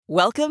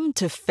Welcome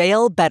to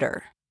Fail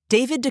Better,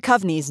 David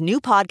Duchovny's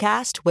new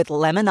podcast with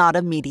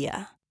Lemonada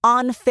Media.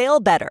 On Fail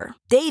Better,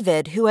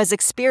 David, who has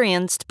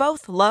experienced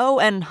both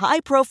low and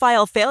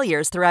high-profile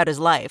failures throughout his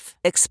life,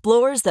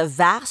 explores the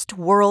vast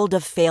world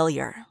of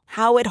failure,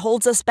 how it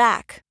holds us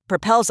back,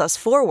 propels us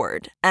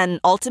forward, and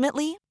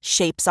ultimately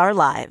shapes our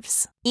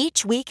lives.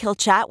 Each week he'll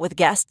chat with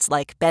guests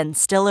like Ben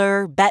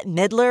Stiller, Bette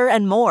Midler,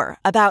 and more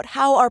about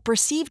how our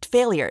perceived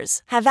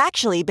failures have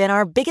actually been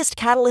our biggest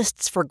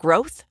catalysts for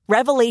growth,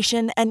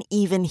 revelation, and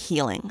even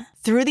healing.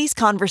 Through these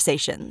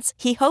conversations,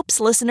 he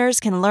hopes listeners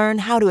can learn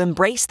how to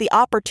embrace the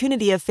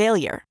opportunity of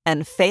failure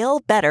and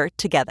fail better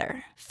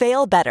together.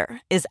 Fail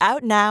Better is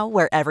out now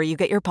wherever you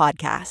get your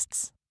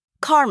podcasts.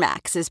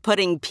 CarMax is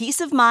putting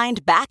peace of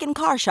mind back in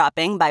car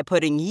shopping by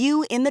putting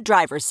you in the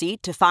driver's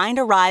seat to find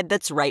a ride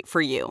that's right for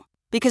you.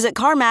 Because at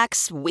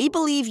CarMax, we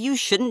believe you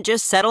shouldn't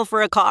just settle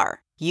for a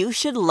car. You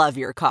should love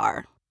your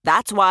car.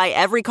 That's why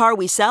every car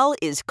we sell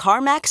is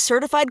CarMax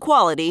certified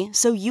quality,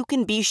 so you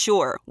can be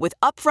sure with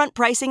upfront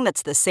pricing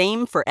that's the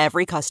same for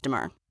every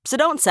customer. So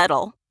don't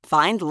settle.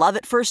 Find love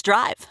at first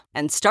drive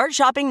and start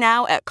shopping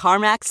now at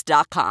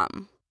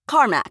CarMax.com.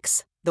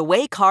 CarMax, the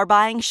way car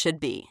buying should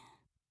be.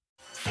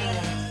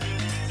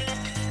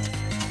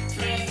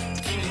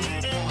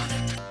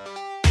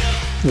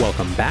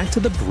 Welcome back to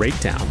The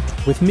Breakdown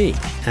with me,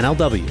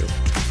 NLW.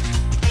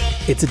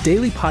 It's a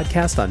daily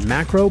podcast on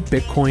macro,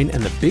 Bitcoin,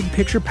 and the big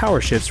picture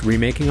power shifts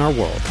remaking our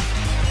world.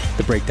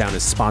 The Breakdown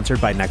is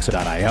sponsored by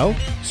Nexo.io,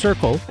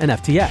 Circle, and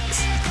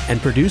FTX, and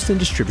produced and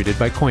distributed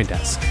by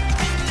CoinDesk.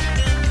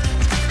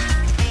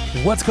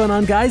 What's going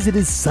on, guys? It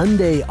is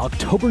Sunday,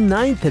 October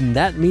 9th, and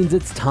that means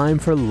it's time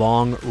for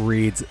Long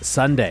Reads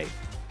Sunday.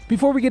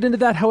 Before we get into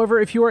that,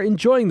 however, if you are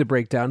enjoying The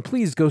Breakdown,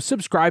 please go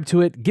subscribe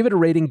to it, give it a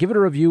rating, give it a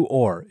review,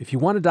 or if you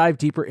want to dive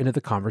deeper into the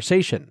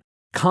conversation,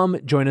 come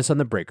join us on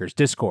the Breakers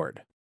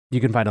Discord. You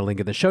can find a link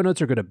in the show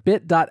notes or go to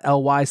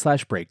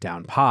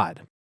bit.ly/breakdownpod.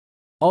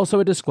 Also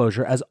a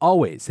disclosure, as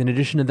always, in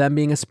addition to them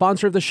being a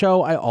sponsor of the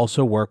show, I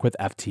also work with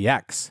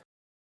FTX.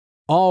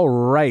 All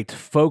right,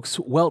 folks.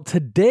 Well,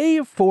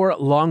 today for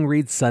Long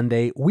Read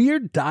Sunday, we are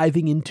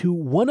diving into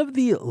one of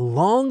the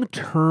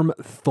long-term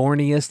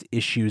thorniest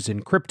issues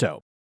in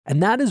crypto. And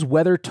that is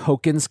whether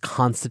tokens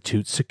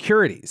constitute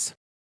securities.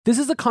 This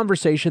is a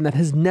conversation that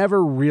has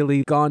never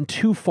really gone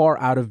too far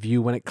out of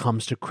view when it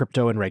comes to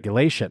crypto and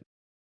regulation.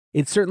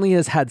 It certainly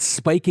has had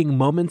spiking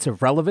moments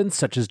of relevance,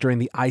 such as during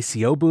the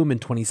ICO boom in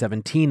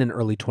 2017 and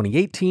early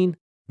 2018,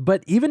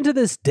 but even to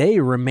this day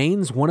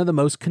remains one of the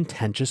most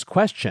contentious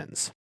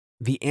questions.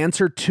 The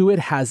answer to it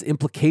has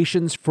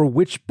implications for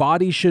which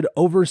body should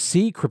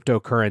oversee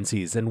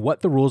cryptocurrencies and what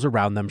the rules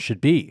around them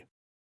should be.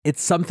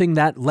 It's something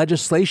that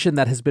legislation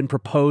that has been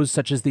proposed,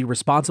 such as the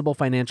Responsible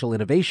Financial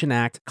Innovation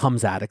Act,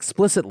 comes at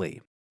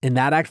explicitly. In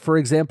that act, for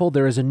example,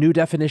 there is a new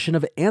definition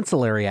of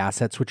ancillary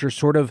assets, which are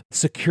sort of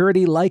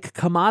security-like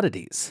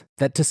commodities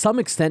that to some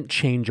extent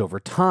change over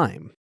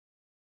time.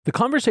 The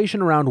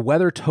conversation around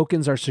whether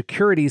tokens are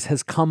securities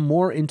has come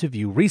more into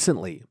view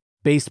recently,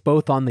 based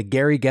both on the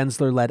Gary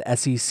Gensler-led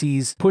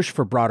SEC's push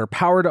for broader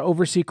power to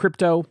oversee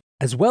crypto,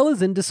 as well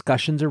as in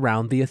discussions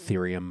around the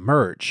Ethereum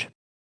merge.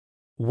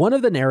 One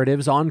of the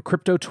narratives on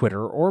crypto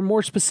Twitter, or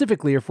more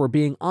specifically, if we're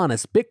being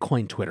honest,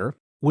 Bitcoin Twitter,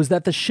 was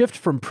that the shift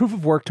from proof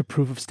of work to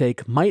proof of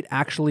stake might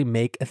actually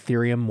make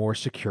Ethereum more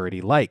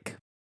security-like.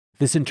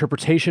 This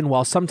interpretation,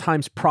 while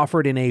sometimes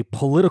proffered in a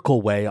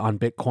political way on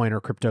Bitcoin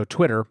or crypto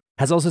Twitter,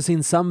 has also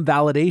seen some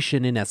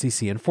validation in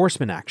SEC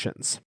enforcement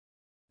actions.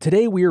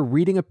 Today, we are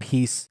reading a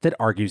piece that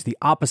argues the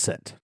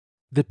opposite.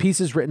 The piece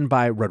is written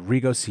by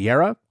Rodrigo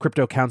Sierra,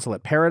 crypto counsel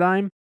at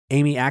Paradigm,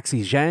 Amy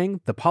Axie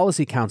Zhang, the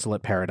policy counsel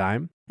at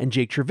Paradigm, and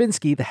Jake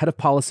Chervinsky, the head of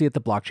policy at the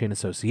Blockchain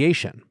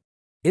Association.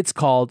 It's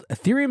called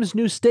Ethereum's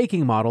New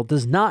Staking Model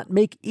Does Not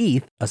Make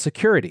ETH a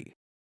Security.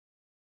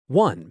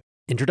 1.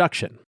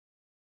 Introduction.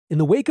 In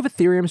the wake of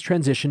Ethereum's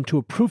transition to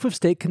a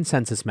proof-of-stake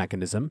consensus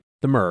mechanism,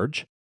 the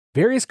merge,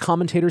 various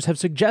commentators have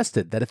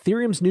suggested that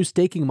Ethereum's new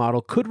staking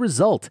model could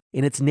result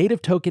in its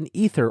native token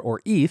Ether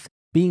or ETH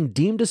being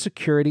deemed a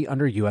security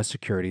under U.S.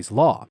 securities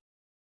law.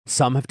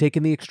 Some have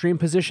taken the extreme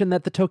position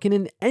that the token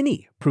in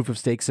any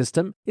proof-of-stake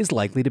system is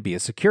likely to be a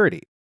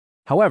security.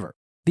 However,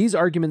 these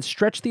arguments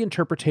stretch the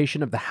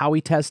interpretation of the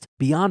Howey test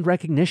beyond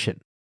recognition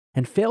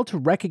and fail to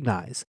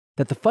recognize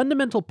that the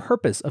fundamental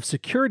purpose of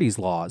securities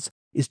laws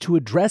is to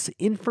address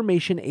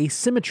information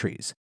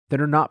asymmetries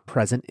that are not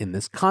present in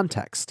this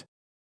context.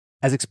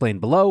 As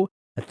explained below,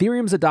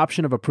 Ethereum's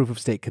adoption of a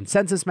proof-of-stake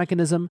consensus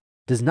mechanism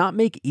does not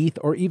make ETH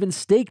or even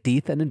staked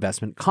ETH an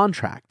investment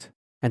contract,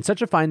 and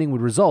such a finding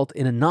would result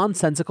in a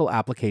nonsensical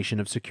application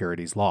of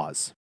securities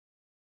laws.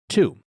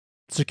 2.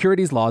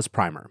 Securities Laws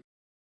Primer.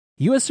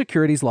 U.S.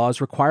 securities laws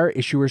require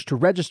issuers to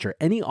register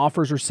any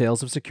offers or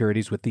sales of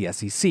securities with the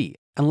SEC,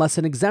 unless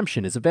an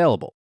exemption is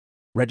available.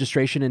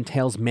 Registration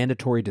entails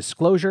mandatory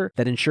disclosure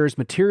that ensures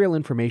material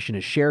information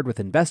is shared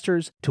with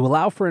investors to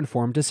allow for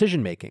informed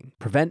decision-making,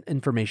 prevent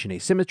information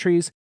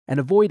asymmetries, and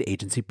avoid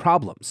agency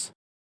problems.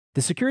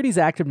 The Securities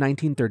Act of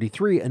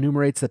 1933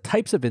 enumerates the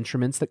types of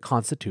instruments that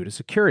constitute a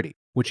security,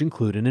 which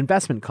include an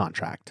investment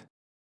contract.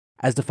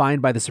 As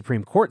defined by the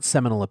Supreme Court's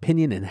seminal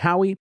opinion in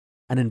Howey,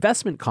 an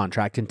investment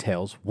contract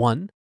entails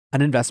 1.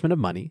 An investment of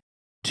money,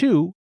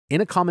 2.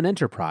 In a common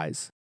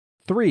enterprise,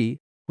 3.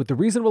 With the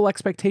reasonable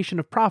expectation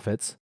of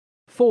profits,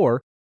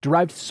 4.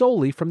 Derived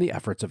solely from the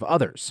efforts of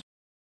others.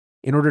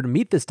 In order to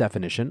meet this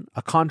definition,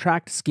 a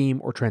contract, scheme,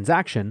 or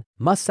transaction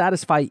must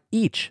satisfy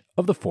each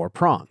of the 4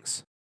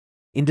 prongs.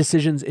 In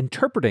decisions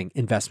interpreting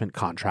investment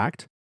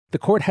contract, the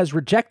court has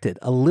rejected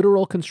a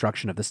literal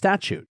construction of the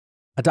statute,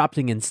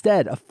 adopting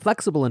instead a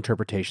flexible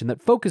interpretation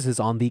that focuses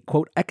on the,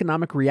 quote,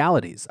 economic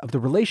realities of the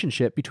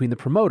relationship between the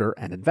promoter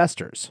and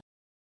investors.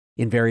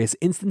 In various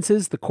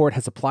instances, the court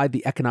has applied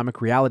the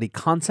economic reality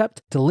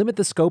concept to limit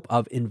the scope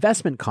of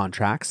investment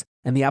contracts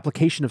and the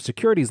application of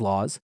securities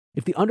laws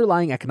if the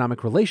underlying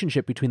economic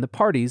relationship between the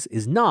parties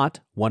is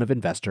not one of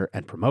investor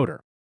and promoter.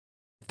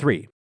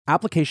 3.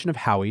 Application of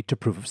Howey to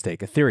proof-of-stake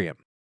Ethereum.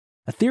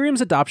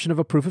 Ethereum's adoption of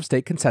a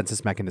proof-of-stake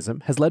consensus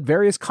mechanism has led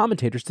various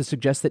commentators to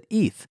suggest that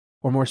ETH,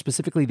 or more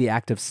specifically the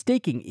act of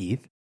staking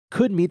ETH,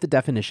 could meet the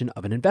definition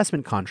of an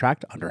investment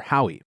contract under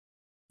Howey.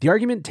 The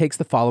argument takes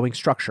the following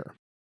structure.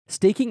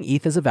 Staking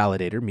ETH as a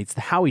validator meets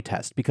the Howey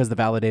test because the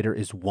validator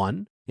is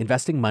 1.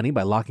 Investing money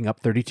by locking up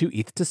 32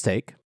 ETH to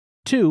stake,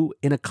 2.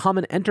 In a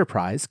common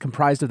enterprise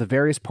comprised of the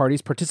various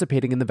parties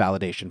participating in the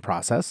validation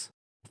process,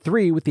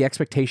 3. With the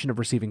expectation of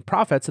receiving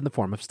profits in the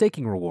form of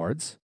staking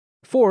rewards,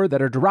 4.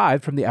 That are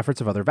derived from the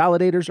efforts of other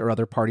validators or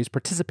other parties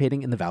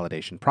participating in the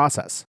validation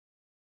process.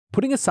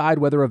 Putting aside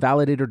whether a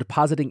validator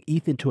depositing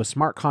ETH into a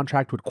smart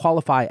contract would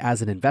qualify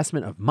as an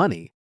investment of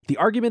money, the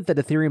argument that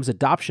Ethereum's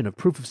adoption of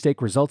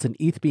proof-of-stake results in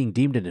ETH being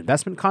deemed an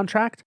investment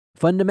contract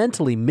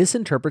fundamentally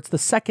misinterprets the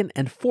second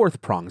and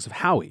fourth prongs of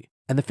Howey,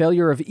 and the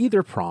failure of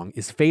either prong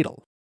is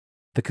fatal.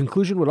 The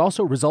conclusion would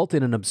also result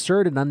in an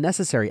absurd and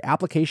unnecessary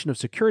application of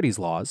securities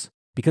laws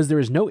because there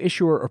is no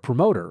issuer or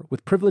promoter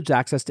with privileged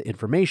access to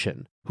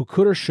information who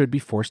could or should be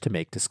forced to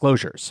make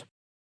disclosures.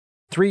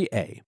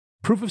 3a.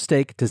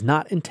 Proof-of-stake does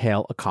not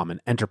entail a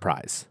common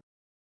enterprise.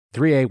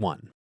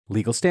 3a1.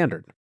 Legal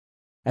standard.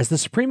 As the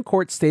Supreme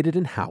Court stated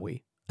in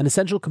Howey, an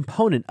essential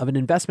component of an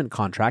investment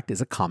contract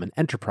is a common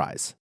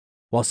enterprise.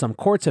 While some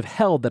courts have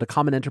held that a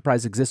common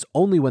enterprise exists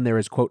only when there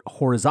is, quote,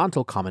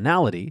 horizontal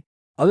commonality,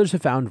 others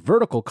have found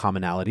vertical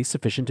commonality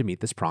sufficient to meet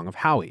this prong of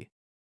Howey.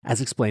 As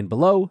explained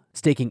below,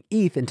 staking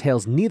ETH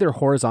entails neither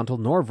horizontal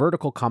nor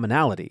vertical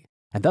commonality,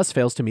 and thus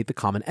fails to meet the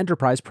common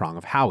enterprise prong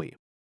of Howey.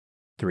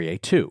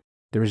 3a2.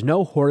 There is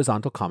no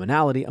horizontal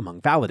commonality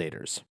among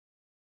validators.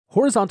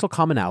 Horizontal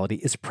commonality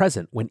is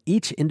present when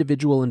each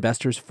individual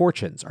investor's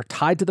fortunes are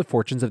tied to the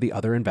fortunes of the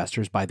other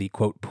investors by the,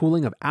 quote,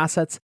 pooling of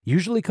assets,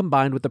 usually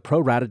combined with the pro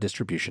rata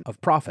distribution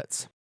of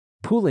profits.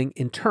 Pooling,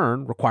 in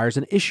turn, requires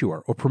an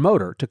issuer or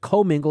promoter to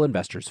commingle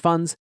investors'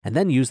 funds and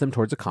then use them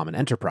towards a common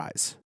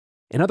enterprise.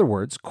 In other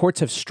words, courts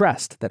have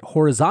stressed that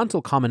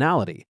horizontal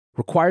commonality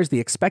requires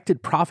the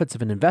expected profits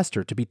of an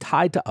investor to be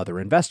tied to other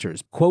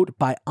investors, quote,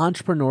 by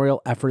entrepreneurial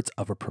efforts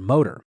of a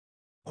promoter.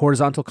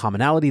 Horizontal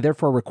commonality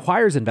therefore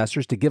requires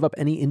investors to give up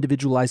any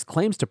individualized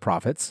claims to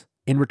profits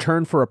in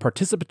return for a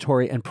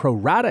participatory and pro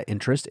rata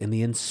interest in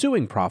the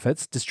ensuing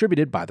profits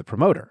distributed by the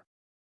promoter.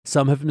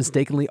 Some have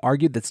mistakenly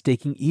argued that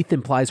staking ETH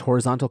implies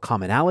horizontal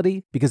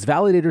commonality because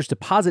validators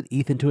deposit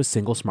ETH into a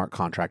single smart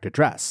contract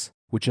address,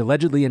 which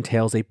allegedly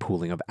entails a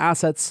pooling of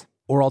assets,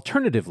 or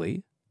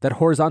alternatively, that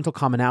horizontal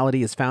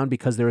commonality is found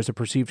because there is a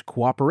perceived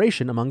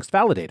cooperation amongst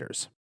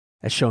validators.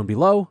 As shown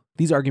below,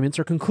 these arguments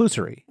are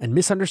conclusory and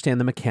misunderstand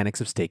the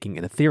mechanics of staking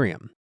in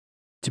Ethereum.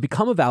 To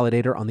become a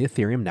validator on the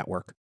Ethereum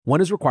network,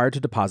 one is required to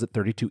deposit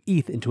 32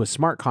 ETH into a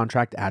smart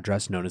contract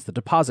address known as the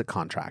deposit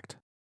contract.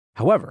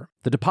 However,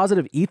 the deposit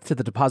of ETH to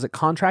the deposit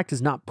contract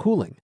is not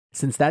pooling,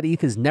 since that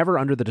ETH is never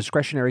under the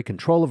discretionary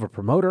control of a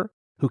promoter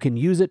who can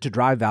use it to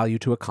drive value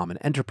to a common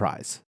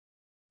enterprise.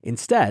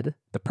 Instead,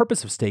 the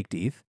purpose of staked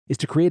ETH is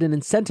to create an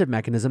incentive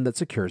mechanism that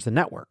secures the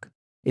network.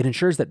 It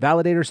ensures that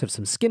validators have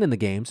some skin in the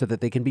game so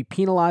that they can be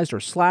penalized or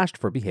slashed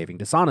for behaving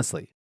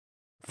dishonestly.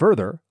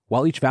 Further,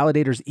 while each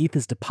validator's ETH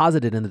is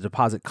deposited in the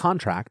deposit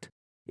contract,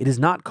 it is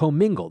not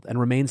commingled and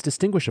remains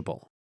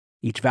distinguishable.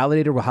 Each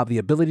validator will have the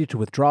ability to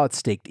withdraw its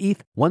staked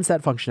ETH once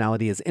that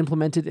functionality is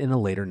implemented in a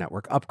later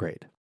network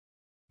upgrade.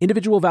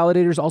 Individual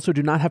validators also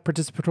do not have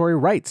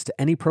participatory rights to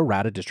any pro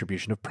rata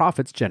distribution of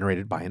profits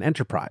generated by an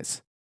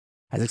enterprise.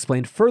 As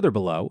explained further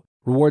below,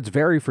 rewards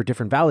vary for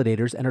different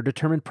validators and are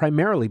determined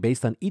primarily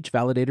based on each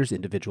validator's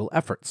individual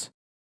efforts.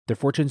 Their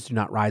fortunes do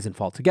not rise and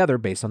fall together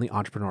based on the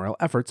entrepreneurial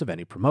efforts of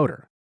any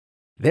promoter.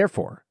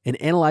 Therefore, in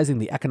analyzing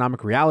the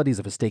economic realities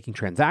of a staking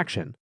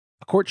transaction,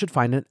 a court should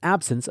find an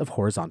absence of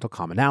horizontal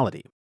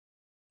commonality.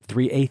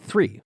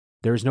 3a3.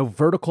 There is no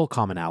vertical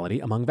commonality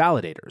among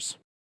validators.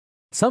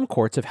 Some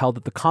courts have held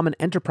that the common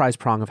enterprise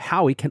prong of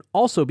Howey can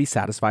also be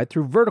satisfied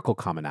through vertical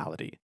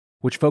commonality,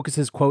 which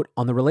focuses, quote,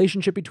 on the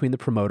relationship between the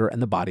promoter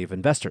and the body of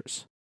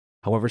investors.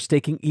 However,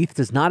 staking ETH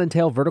does not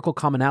entail vertical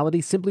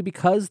commonality simply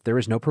because there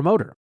is no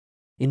promoter.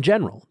 In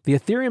general, the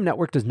Ethereum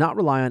network does not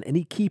rely on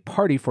any key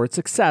party for its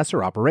success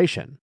or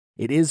operation.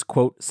 It is,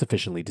 quote,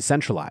 sufficiently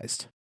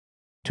decentralized.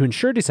 To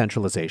ensure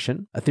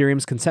decentralization,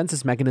 Ethereum's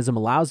consensus mechanism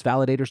allows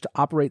validators to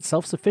operate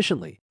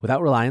self-sufficiently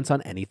without reliance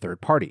on any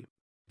third party.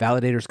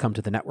 Validators come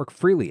to the network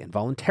freely and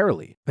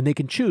voluntarily, and they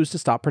can choose to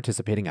stop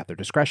participating at their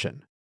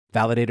discretion.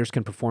 Validators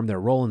can perform their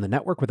role in the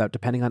network without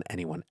depending on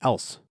anyone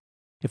else.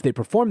 If they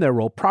perform their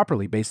role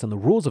properly based on the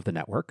rules of the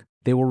network,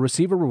 they will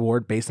receive a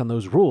reward based on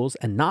those rules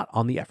and not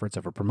on the efforts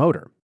of a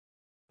promoter.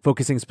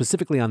 Focusing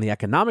specifically on the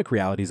economic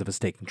realities of a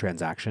staking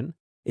transaction,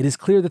 it is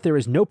clear that there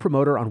is no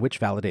promoter on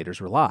which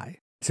validators rely,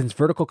 since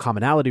vertical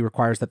commonality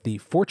requires that the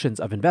fortunes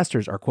of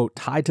investors are, quote,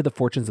 tied to the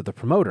fortunes of the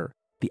promoter.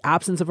 The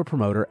absence of a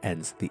promoter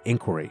ends the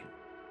inquiry.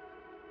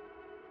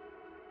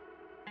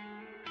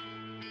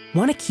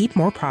 Want to keep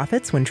more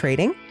profits when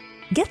trading?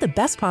 Get the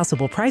best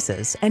possible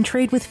prices and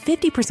trade with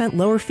 50%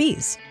 lower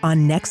fees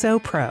on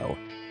Nexo Pro.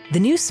 The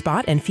new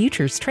spot and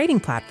futures trading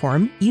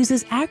platform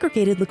uses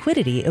aggregated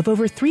liquidity of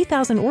over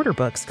 3,000 order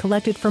books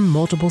collected from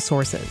multiple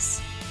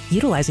sources.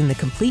 Utilizing the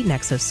complete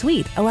Nexo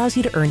suite allows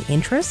you to earn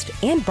interest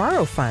and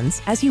borrow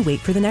funds as you wait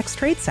for the next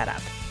trade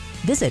setup.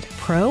 Visit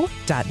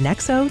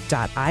pro.nexo.io.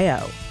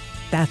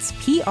 That's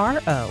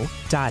pro.nexo.io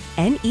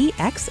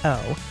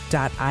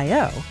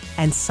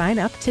and sign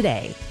up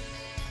today.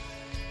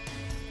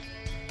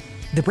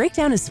 The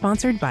breakdown is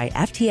sponsored by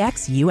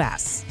FTX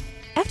US.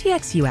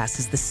 FTX US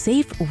is the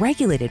safe,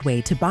 regulated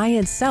way to buy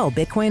and sell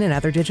Bitcoin and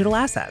other digital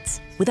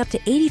assets, with up to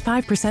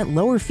 85%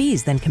 lower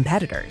fees than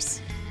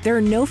competitors. There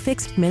are no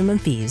fixed minimum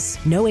fees,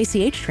 no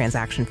ACH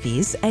transaction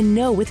fees, and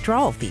no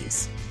withdrawal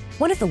fees.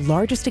 One of the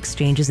largest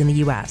exchanges in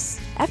the US,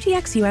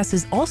 FTX US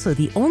is also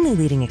the only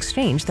leading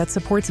exchange that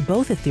supports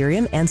both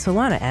Ethereum and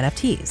Solana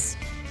NFTs.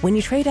 When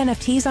you trade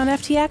NFTs on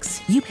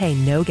FTX, you pay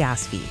no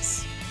gas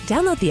fees.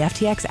 Download the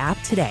FTX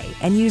app today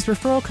and use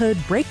referral code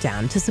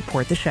BREAKDOWN to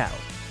support the show.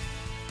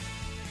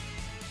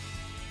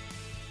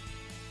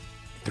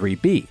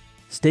 3B.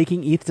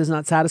 Staking ETH does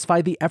not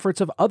satisfy the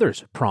efforts of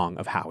others prong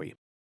of Howey.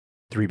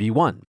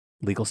 3B1.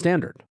 Legal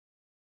standard.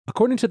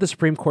 According to the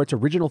Supreme Court's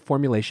original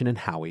formulation in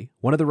Howey,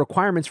 one of the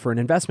requirements for an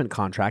investment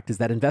contract is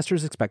that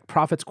investors expect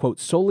profits, quote,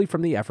 solely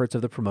from the efforts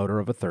of the promoter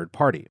of a third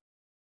party.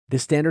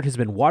 This standard has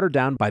been watered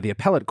down by the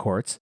appellate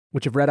courts,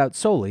 which have read out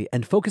solely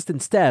and focused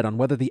instead on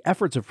whether the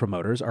efforts of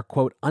promoters are,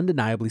 quote,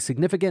 undeniably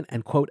significant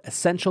and, quote,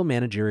 essential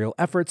managerial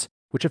efforts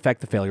which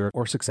affect the failure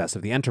or success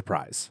of the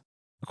enterprise.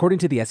 According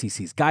to the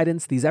SEC's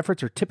guidance, these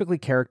efforts are typically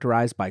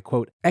characterized by,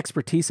 quote,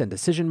 expertise and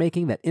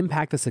decision-making that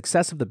impact the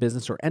success of the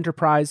business or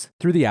enterprise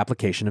through the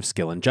application of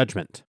skill and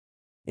judgment.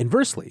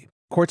 Inversely,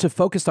 courts have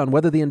focused on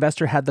whether the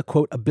investor had the,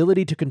 quote,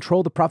 ability to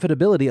control the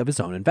profitability of his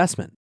own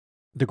investment.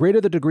 The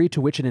greater the degree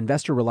to which an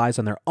investor relies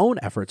on their own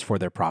efforts for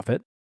their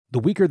profit, the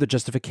weaker the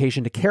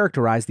justification to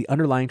characterize the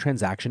underlying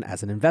transaction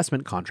as an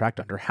investment contract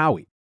under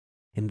Howey.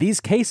 In these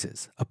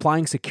cases,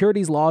 applying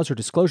securities laws or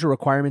disclosure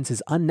requirements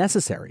is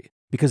unnecessary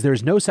because there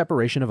is no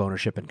separation of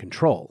ownership and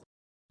control.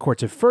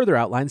 Courts have further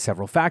outlined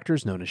several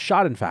factors known as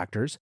Schaden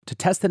factors to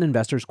test an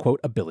investor's, quote,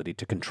 ability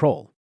to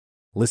control.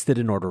 Listed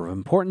in order of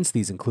importance,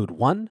 these include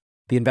 1,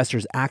 the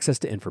investor's access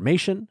to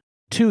information,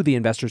 2, the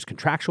investor's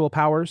contractual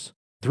powers,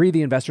 3,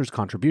 the investor's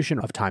contribution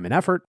of time and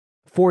effort,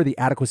 4, the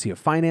adequacy of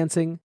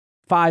financing,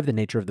 5, the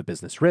nature of the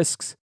business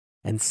risks,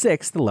 and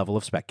 6, the level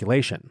of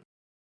speculation.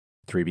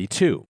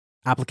 3B2,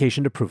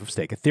 application to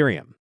proof-of-stake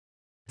Ethereum.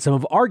 Some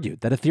have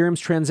argued that Ethereum's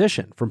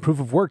transition from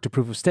proof-of-work to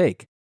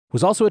proof-of-stake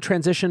was also a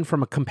transition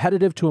from a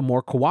competitive to a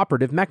more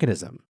cooperative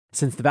mechanism,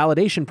 since the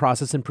validation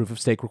process in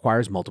proof-of-stake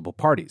requires multiple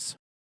parties.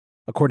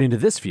 According to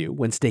this view,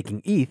 when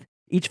staking ETH,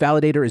 each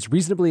validator is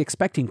reasonably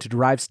expecting to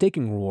derive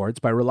staking rewards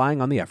by relying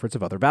on the efforts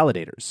of other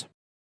validators.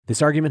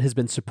 This argument has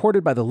been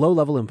supported by the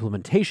low-level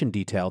implementation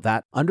detail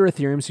that, under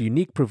Ethereum's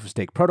unique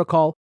proof-of-stake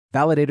protocol,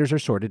 validators are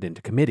sorted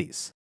into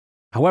committees.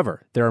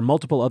 However, there are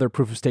multiple other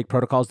proof-of-stake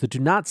protocols that do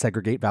not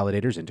segregate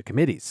validators into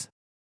committees.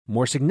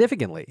 More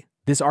significantly,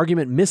 this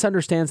argument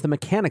misunderstands the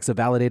mechanics of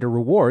validator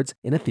rewards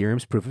in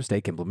Ethereum's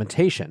proof-of-stake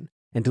implementation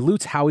and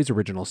dilutes Howey's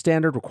original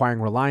standard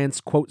requiring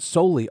reliance, quote,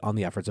 solely on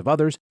the efforts of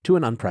others to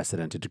an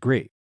unprecedented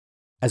degree.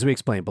 As we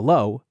explained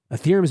below,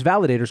 Ethereum's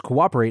validators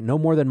cooperate no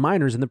more than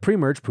miners in the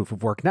pre-merge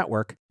proof-of-work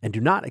network and do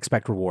not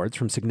expect rewards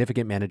from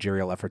significant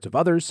managerial efforts of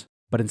others,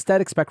 but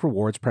instead expect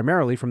rewards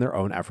primarily from their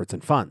own efforts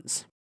and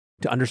funds.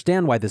 To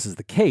understand why this is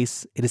the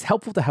case, it is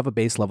helpful to have a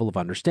base level of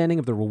understanding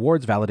of the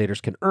rewards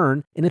validators can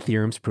earn in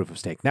Ethereum's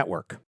proof-of-stake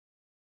network.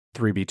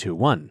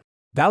 3B21.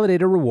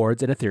 Validator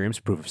rewards in Ethereum's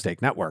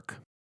proof-of-stake network.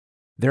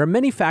 There are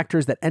many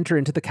factors that enter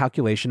into the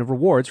calculation of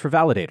rewards for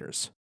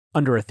validators.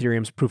 Under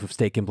Ethereum's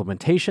proof-of-stake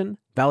implementation,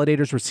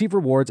 validators receive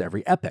rewards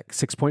every epoch,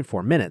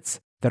 6.4 minutes,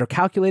 that are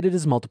calculated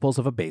as multiples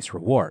of a base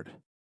reward.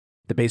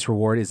 The base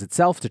reward is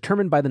itself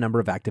determined by the number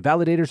of active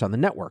validators on the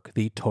network,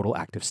 the total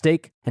active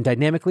stake, and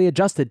dynamically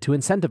adjusted to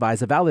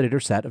incentivize a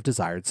validator set of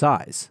desired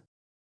size.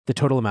 The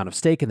total amount of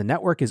stake in the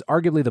network is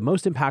arguably the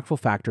most impactful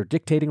factor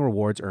dictating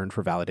rewards earned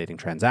for validating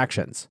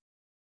transactions.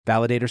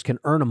 Validators can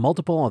earn a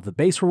multiple of the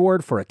base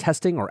reward for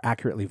attesting or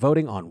accurately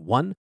voting on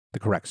 1, the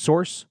correct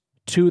source,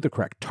 2, the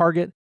correct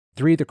target,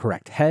 3, the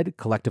correct head,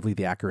 collectively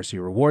the accuracy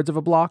rewards of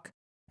a block,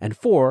 and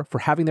 4 for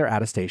having their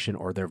attestation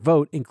or their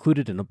vote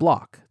included in a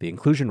block, the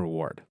inclusion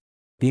reward.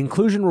 The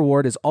inclusion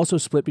reward is also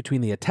split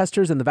between the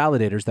attesters and the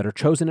validators that are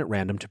chosen at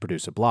random to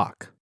produce a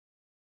block.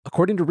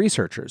 According to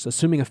researchers,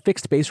 assuming a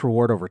fixed base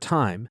reward over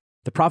time,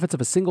 the profits of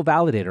a single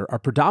validator are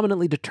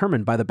predominantly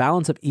determined by the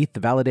balance of ETH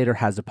the validator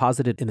has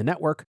deposited in the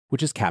network,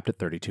 which is capped at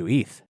 32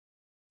 ETH.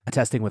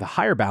 Attesting with a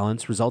higher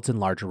balance results in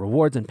larger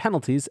rewards and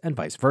penalties, and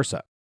vice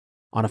versa.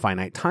 On a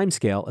finite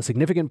timescale, a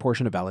significant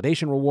portion of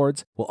validation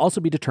rewards will also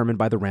be determined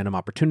by the random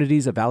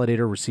opportunities a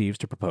validator receives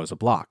to propose a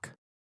block.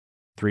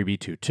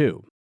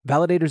 3B22.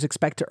 Validators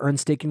expect to earn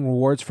staking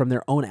rewards from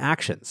their own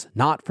actions,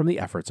 not from the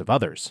efforts of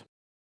others.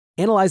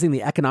 Analyzing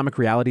the economic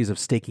realities of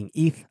staking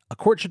ETH, a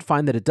court should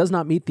find that it does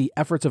not meet the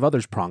efforts of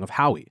others prong of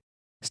Howey.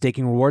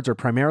 Staking rewards are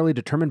primarily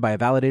determined by a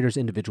validator's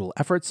individual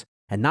efforts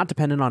and not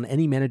dependent on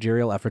any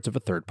managerial efforts of a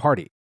third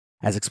party.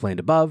 As explained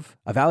above,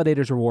 a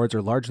validator's rewards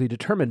are largely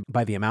determined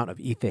by the amount of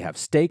ETH they have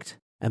staked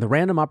and the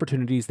random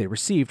opportunities they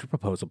receive to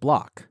propose a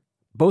block,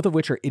 both of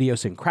which are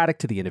idiosyncratic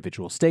to the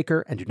individual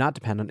staker and do not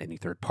depend on any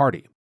third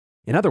party.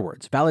 In other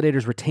words,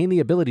 validators retain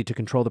the ability to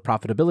control the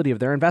profitability of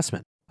their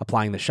investment.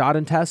 Applying the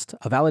Shodden test,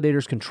 a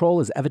validator's control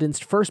is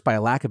evidenced first by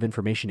a lack of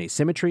information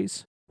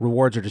asymmetries.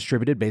 Rewards are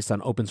distributed based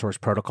on open source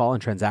protocol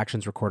and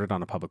transactions recorded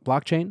on a public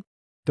blockchain.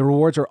 The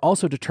rewards are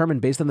also determined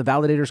based on the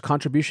validator's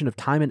contribution of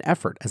time and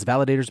effort, as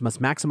validators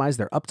must maximize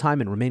their uptime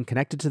and remain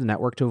connected to the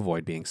network to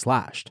avoid being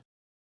slashed.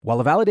 While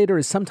a validator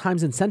is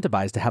sometimes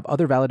incentivized to have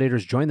other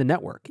validators join the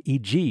network,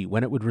 e.g.,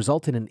 when it would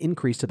result in an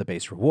increase to the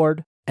base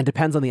reward, and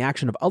depends on the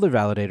action of other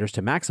validators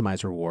to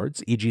maximize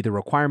rewards, e.g., the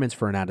requirements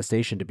for an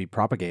attestation to be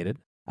propagated,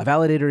 a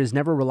validator is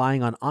never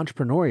relying on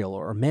entrepreneurial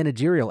or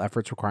managerial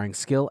efforts requiring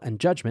skill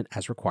and judgment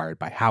as required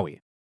by Howey.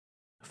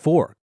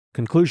 4.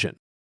 Conclusion.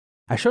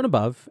 As shown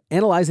above,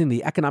 analyzing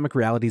the economic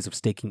realities of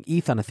staking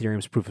ETH on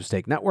Ethereum's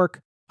proof-of-stake network,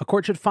 a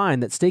court should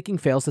find that staking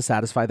fails to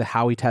satisfy the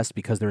Howey test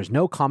because there is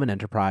no common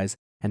enterprise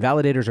and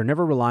validators are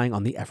never relying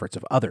on the efforts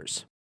of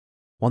others.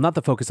 While not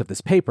the focus of this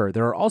paper,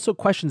 there are also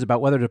questions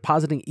about whether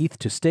depositing ETH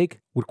to stake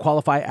would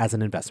qualify as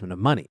an investment of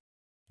money.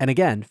 And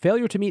again,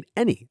 failure to meet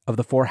any of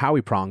the 4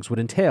 Howey prongs would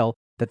entail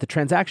that the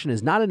transaction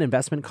is not an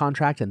investment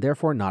contract and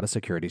therefore not a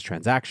securities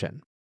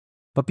transaction.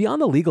 But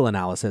beyond the legal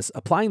analysis,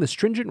 applying the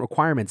stringent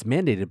requirements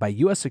mandated by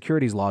U.S.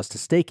 securities laws to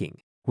staking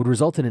would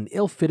result in an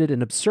ill-fitted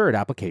and absurd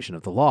application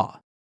of the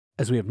law.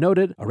 As we have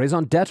noted, a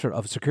raison d'etre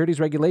of securities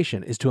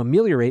regulation is to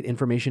ameliorate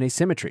information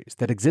asymmetries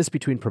that exist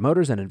between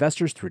promoters and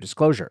investors through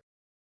disclosure.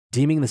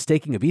 Deeming the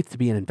staking of ETH to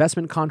be an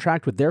investment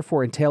contract would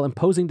therefore entail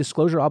imposing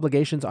disclosure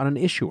obligations on an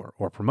issuer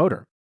or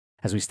promoter.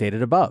 As we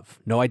stated above,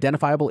 no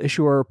identifiable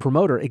issuer or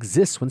promoter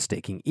exists when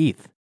staking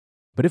ETH.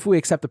 But if we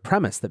accept the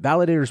premise that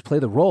validators play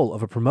the role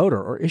of a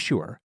promoter or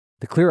issuer,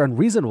 the clear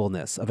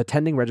unreasonableness of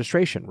attending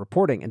registration,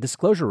 reporting, and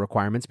disclosure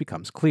requirements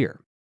becomes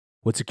clear.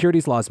 Would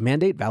securities laws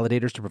mandate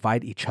validators to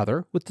provide each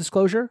other with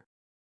disclosure?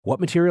 What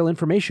material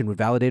information would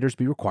validators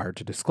be required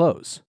to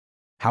disclose?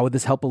 How would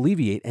this help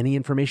alleviate any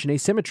information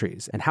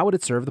asymmetries, and how would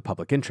it serve the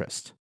public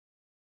interest?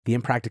 The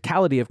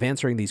impracticality of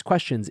answering these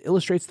questions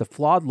illustrates the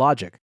flawed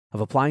logic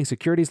of applying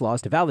securities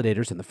laws to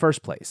validators in the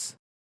first place.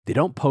 They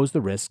don't pose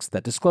the risks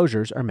that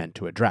disclosures are meant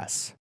to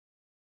address.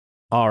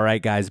 All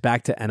right, guys,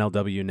 back to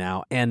NLW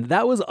now. And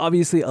that was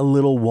obviously a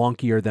little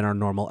wonkier than our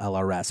normal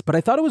LRS, but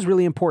I thought it was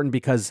really important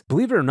because,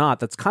 believe it or not,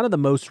 that's kind of the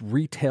most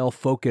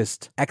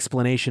retail-focused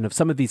explanation of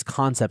some of these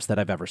concepts that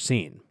I've ever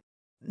seen.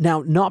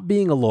 Now, not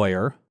being a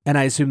lawyer, and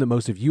I assume that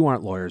most of you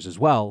aren't lawyers as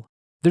well,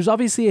 there's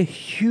obviously a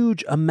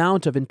huge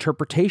amount of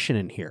interpretation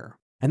in here,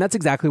 and that's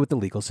exactly what the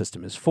legal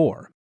system is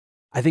for.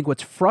 I think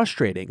what's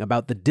frustrating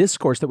about the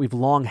discourse that we've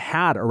long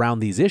had around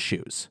these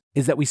issues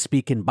is that we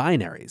speak in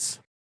binaries.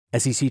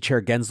 SEC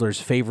Chair Gensler's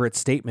favorite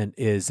statement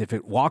is, if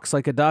it walks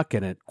like a duck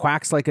and it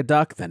quacks like a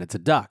duck, then it's a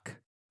duck.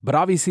 But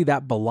obviously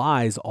that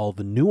belies all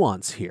the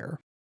nuance here.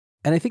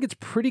 And I think it's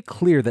pretty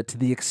clear that to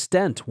the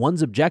extent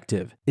one's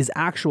objective is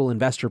actual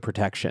investor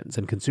protections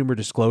and consumer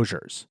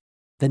disclosures,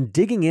 then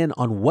digging in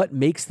on what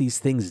makes these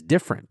things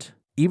different,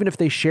 even if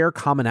they share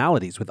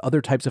commonalities with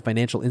other types of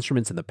financial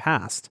instruments in the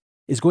past,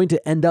 is going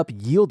to end up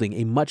yielding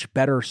a much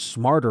better,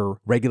 smarter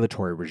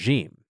regulatory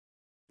regime.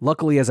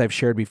 Luckily, as I've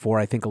shared before,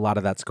 I think a lot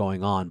of that's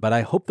going on, but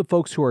I hope the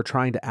folks who are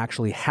trying to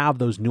actually have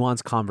those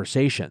nuanced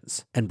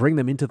conversations and bring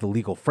them into the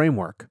legal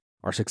framework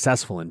are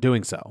successful in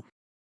doing so.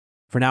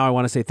 For now, I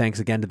want to say thanks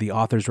again to the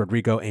authors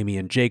Rodrigo, Amy,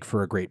 and Jake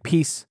for a great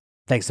piece.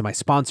 Thanks to my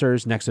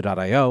sponsors,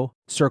 Nexo.io,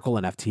 Circle,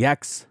 and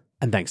FTX,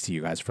 and thanks to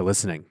you guys for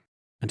listening.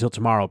 Until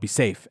tomorrow, be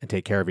safe and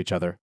take care of each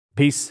other.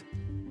 Peace.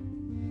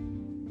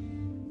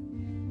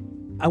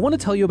 I want to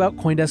tell you about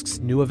CoinDesk's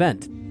new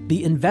event,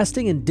 the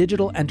Investing in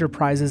Digital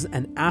Enterprises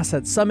and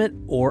Assets Summit,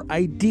 or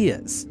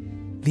IDEAS.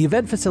 The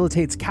event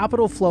facilitates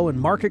capital flow and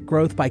market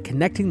growth by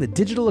connecting the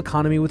digital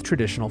economy with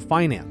traditional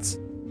finance.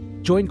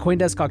 Join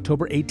CoinDesk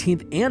October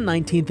 18th and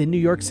 19th in New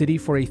York City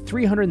for a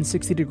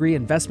 360-degree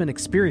investment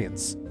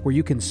experience where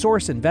you can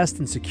source, invest,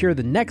 and secure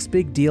the next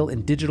big deal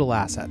in digital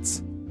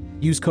assets.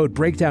 Use code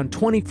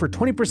BREAKDOWN20 for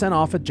 20%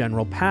 off a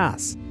general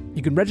pass.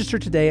 You can register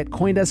today at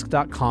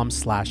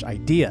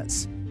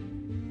coindesk.com/ideas.